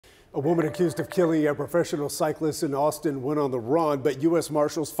A woman accused of killing a professional cyclist in Austin went on the run, but U.S.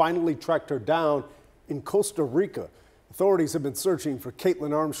 Marshals finally tracked her down in Costa Rica. Authorities have been searching for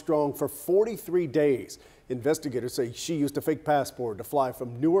Kaitlin Armstrong for 43 days. Investigators say she used a fake passport to fly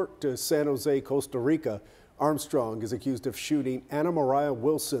from Newark to San Jose, Costa Rica. Armstrong is accused of shooting Moriah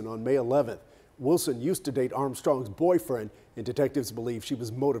Wilson on May 11th. Wilson used to date Armstrong's boyfriend, and detectives believe she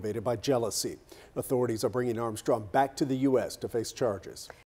was motivated by jealousy. Authorities are bringing Armstrong back to the U.S. to face charges.